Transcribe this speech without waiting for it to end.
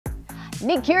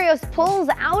Nick Kyrgios pulls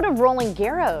out of Roland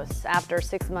Garros. After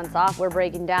 6 months off, we're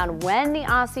breaking down when the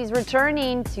Aussie's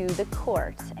returning to the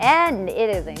court. And it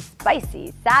is a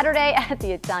spicy Saturday at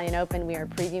the Italian Open. We are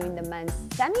previewing the men's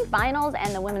semifinals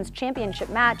and the women's championship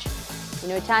match. You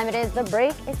know what time it is, the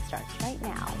break, it starts right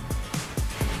now.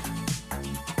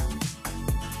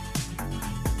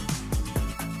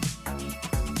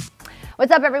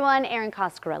 What's up, everyone? Erin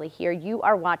Coscarelli here. You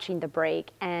are watching The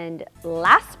Break, and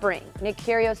last spring, Nick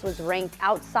Kyrgios was ranked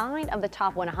outside of the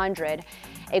top 100.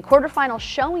 A quarterfinal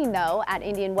showing, though, at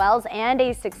Indian Wells and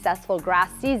a successful grass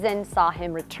season saw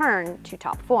him return to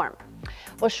top form.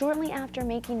 Well, shortly after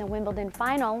making the Wimbledon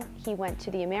final, he went to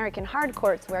the American hard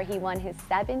courts where he won his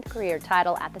 7th career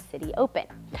title at the City Open.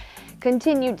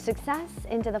 Continued success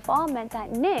into the fall meant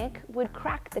that Nick would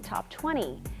crack the top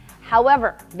 20.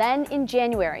 However, then in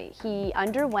January, he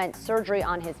underwent surgery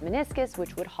on his meniscus,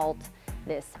 which would halt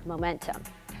this momentum.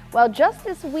 Well, just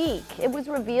this week, it was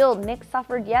revealed Nick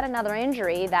suffered yet another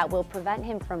injury that will prevent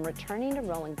him from returning to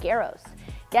Roland Garros.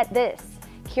 Get this,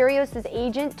 Kyrgios'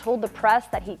 agent told the press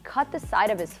that he cut the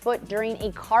side of his foot during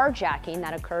a carjacking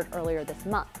that occurred earlier this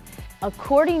month.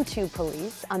 According to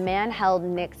police, a man held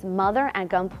Nick's mother at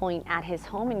gunpoint at his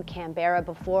home in Canberra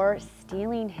before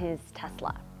stealing his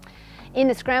Tesla. In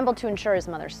the scramble to ensure his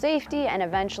mother's safety and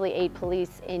eventually aid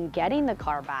police in getting the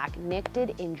car back, Nick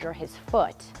did injure his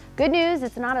foot. Good news,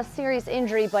 it's not a serious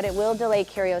injury, but it will delay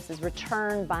Kyrgios'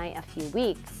 return by a few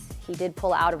weeks. He did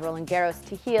pull out of Roland Garros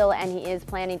to heal, and he is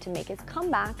planning to make his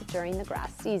comeback during the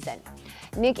grass season.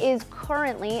 Nick is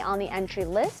currently on the entry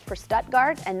list for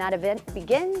Stuttgart, and that event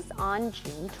begins on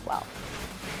June 12th.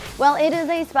 Well, it is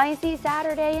a spicy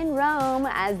Saturday in Rome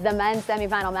as the men's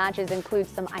semifinal matches include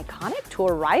some iconic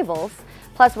tour rivals.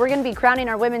 Plus, we're going to be crowning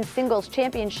our women's singles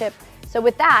championship. So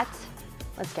with that,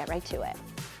 let's get right to it.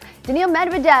 Daniil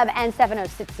Medvedev and Stefanos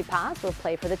Tsitsipas will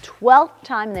play for the 12th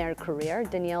time in their career.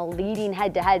 Daniil leading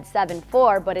head-to-head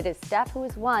 7-4, but it is Steph who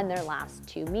has won their last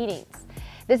 2 meetings.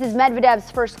 This is Medvedev's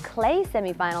first clay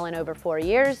semifinal in over 4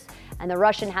 years, and the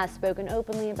Russian has spoken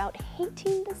openly about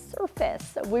hating the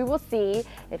surface. We will see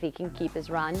if he can keep his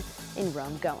run in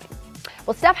Rome going.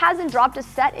 Well, Steph hasn't dropped a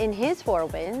set in his 4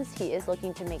 wins. He is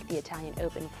looking to make the Italian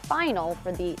Open final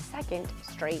for the 2nd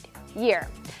straight year.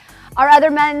 Our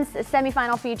other men's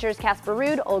semifinal features Casper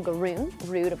Ruud, Olga Rune.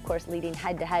 Ruud, of course, leading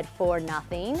head-to-head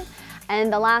 4-0.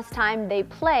 And the last time they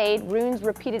played, Rune's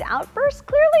repeated outburst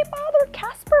clearly bothered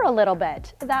Casper a little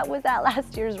bit. That was at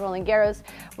last year's Roland Garros,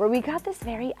 where we got this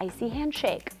very icy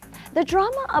handshake. The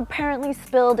drama apparently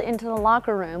spilled into the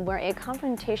locker room, where a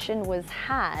confrontation was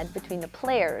had between the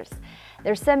players.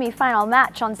 Their semi-final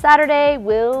match on Saturday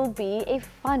will be a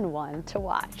fun one to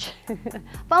watch.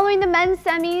 Following the men's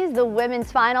semis, the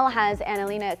women's final has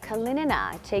Annalena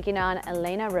Kalinina taking on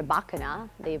Elena Rybakina.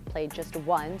 They've played just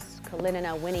once,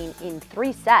 Kalinina winning in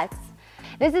 3 sets.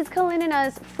 This is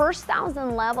Kalinina's first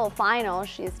 1,000-level final.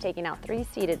 She is taking out 3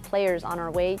 seeded players on her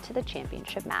way to the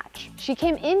championship match. She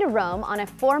came into Rome on a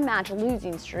 4-match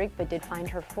losing streak, but did find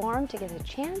her form to get a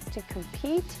chance to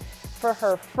compete for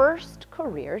her first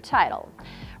career title.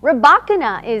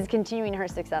 Rybakina is continuing her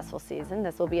successful season.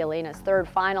 This will be Elena's 3rd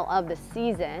final of the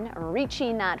season,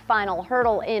 reaching that final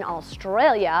hurdle in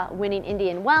Australia, winning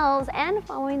Indian Wells, and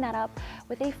following that up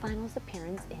with a finals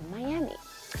appearance in Miami.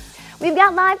 We've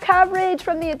got live coverage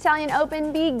from the Italian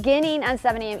Open beginning at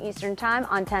 7 a.m. Eastern Time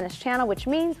on Tennis Channel, which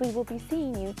means we will be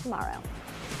seeing you tomorrow.